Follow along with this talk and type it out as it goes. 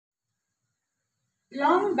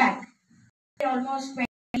long back, almost 20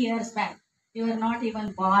 years back. You were not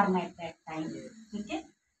even born at that time. Okay,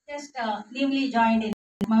 just newly joined in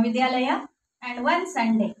Mahavidyalaya, and one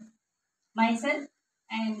Sunday, myself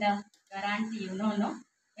and your auntie, no,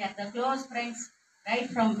 we are the close friends right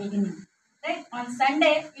from beginning. Right on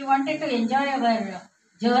Sunday, we wanted to enjoy our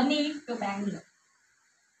journey to Bangalore.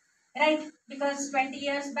 Right, because 20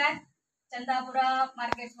 years back, Chandapura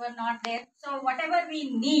markets were not there. So whatever we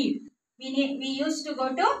used to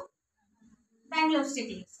go to Bangalore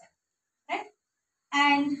city itself, right?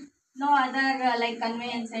 And no other like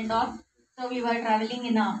conveyance and all. So we were traveling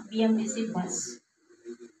in a BMTC bus.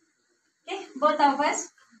 Okay, both of us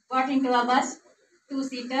got into a bus,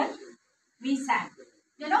 two-seater. We sat.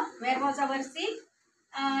 You know where was our seat?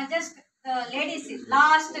 Just the lady seat,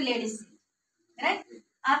 last lady seat, right?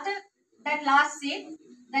 After that last seat,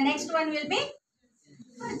 the next one will be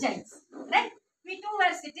for gents, right? We two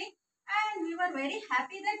were sitting, and we were very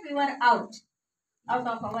happy that we were out of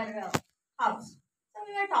our house. So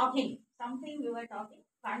we were talking something. We were talking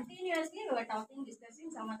continuously. We were talking,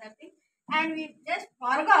 discussing some other thing, and we just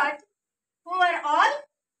forgot who were all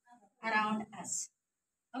around us.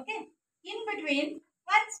 Okay. In between,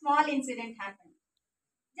 one small incident happened.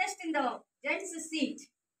 Just in the gents' seat,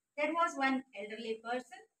 there was one elderly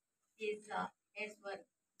person. His hairs were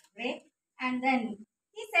gray, and then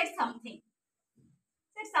he said something.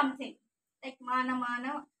 Said something like "mana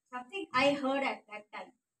mana," something I heard at that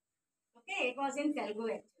time. Okay, it was in Telugu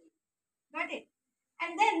actually. Got it?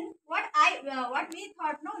 And then what we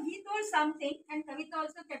thought, no, he told something, and Kavita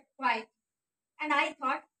also kept quiet. And I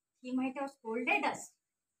thought he might have scolded us.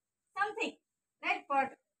 Something, right, for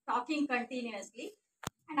talking continuously.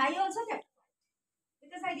 And I also kept quiet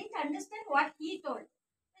because I didn't understand what he told.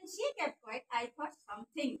 When she kept quiet, I thought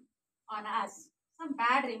something on us, some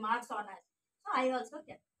bad remarks on us. So I also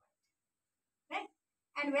kept quiet, right?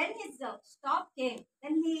 And when his stop came,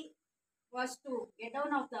 then he was to get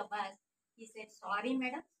down of the bus. He said, "Sorry,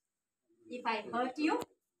 madam. If I hurt you,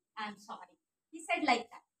 I'm sorry." He said like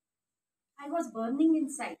that. I was burning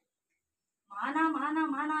inside. ಮಾನ ಮಾನ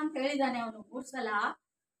ಮಾನ ಅಂತ ಹೇಳಿದಾನೆ ಅವನು 3 ಸಲ.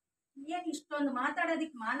 ಏನ್ ಇಷ್ಟೊಂದು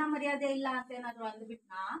ಮಾತಾಡೋದಿಕ್ ಮಾನ ಮರ್ಯಾದೆ ಇಲ್ಲ ಅಂತ ಏನಾದ್ರು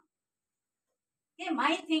ಅಂದ್ಬಿಟ್ನಾ? Okay,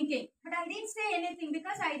 my thinking, but I didn't say anything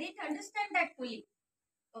because I didn't understand that fully.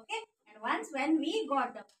 Okay, and once when we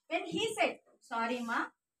got up, when he said, "Sorry ma,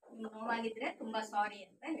 ನೋವಾಗಿದ್ರೆ ತುಂಬಾ ಸಾರಿ"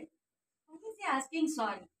 ಅಂತ ಹೇಳಿ, what is he asking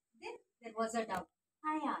sorry? Then there was a doubt.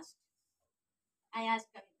 I asked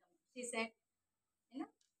Kavita. She said, ಏನು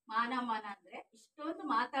ಮಾನ ಮಾನ ಅಂದ್ರೆ ಇಷ್ಟೊಂದು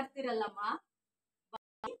ಮಾತಾಡ್ತಿರಲ್ಲಮ್ಮ,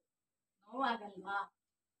 ನೋವಾಗಲ್ವಾ?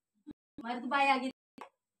 ಮರ್ದ್ ಬಾಯಿ ಆಗಿದ್ರೆ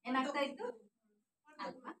ಏನಾಗ್ತಾ ಇತ್ತು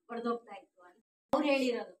ಅಲ್ವಾ, ಹೊಡೆದೋಗ್ತಾ ಇತ್ತು ಅಂತ ಅವ್ರು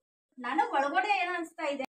ಹೇಳಿರೋದು. ನನಗ್ ಒಳಗಡೆ ಏನ್ ಅನ್ಸ್ತಾ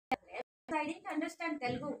ಇದೆ ಅಂದ್ರೆ, I didn't understand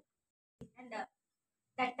Telugu and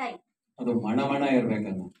that time. ಅದು ಮಣ ಮಣ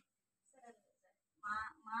ಇರ್ಬೇಕಲ್ಲ,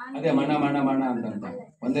 ಅದೇ ಮಣ ಮಣ ಮಣ ಅಂತ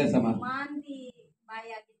ಒಂದೇ ಸಮ. ಮಾಂದಿ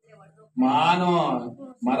ಬಾಯಿ ಆಗಿದ್ರೆ ಮಾನು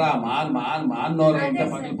ಮರ ಮಾನ್ ನೋರ ಇಂಟ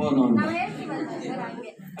ಪಗಲ್ಪೋನು ಅಂತ.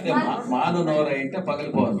 ಅದೇ ಮಾನು ನೋರ ಇಂಟ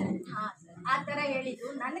ಪಗಲ್ಪೋನು ಆ ತರ ಹೇಳಿದ್ದು.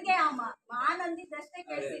 ನನಗೆ ಆ ಮಾನ್ ಅಂದಿದ್ದಷ್ಟೇ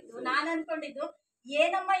ಕೇಳಿಸಿದ್ದು. ನಾನು ಅನ್ಕೊಂಡಿದ್ದು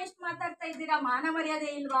ಏನಮ್ಮ ಇಷ್ಟು ಮಾತಾಡ್ತಾ ಇದ್ದೀರಾ, ಮಾನ ಮರ್ಯಾದೆ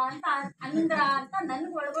ಇಲ್ವಾ ಅಂತ ಅಂದ್ರ ಅಂತ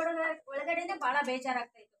ನನ್ಗೆ ಒಳಗಡೆನೆ ಬಹಳ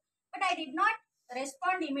ಬೇಜಾರಾಗ್ತಾ ಇತ್ತು. But I did not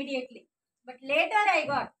respond immediately. But later I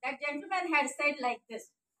got that gentleman had said like this,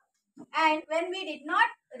 and when we did not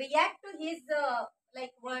react to his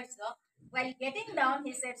like words, while getting down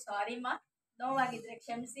he said, "Sorry ma, ನೋವಾಗಿದ್ರೆ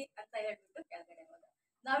ಕ್ಷಮಿಸಿ" ಅಂತ ಹೇಳ್ಬಿಟ್ಟು ಕೆಳಗಡೆ ಹೋದ.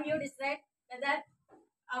 Now you decide whether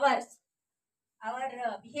our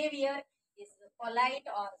behavior is polite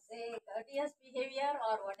or say courteous behavior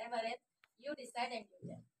or whatever else. You decide and you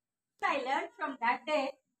tell. I learned from that day,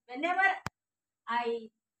 whenever I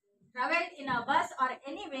travel in a bus or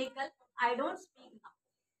any vehicle, I don't speak now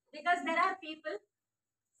because there are people,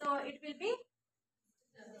 so it will be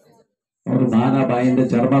ಮಾನ ಬಾಯಿಂದ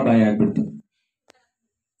ಚರ್ಮ ಬಾಯಿ ಆಗ್ಬಿಡ್ತು.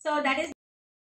 So that is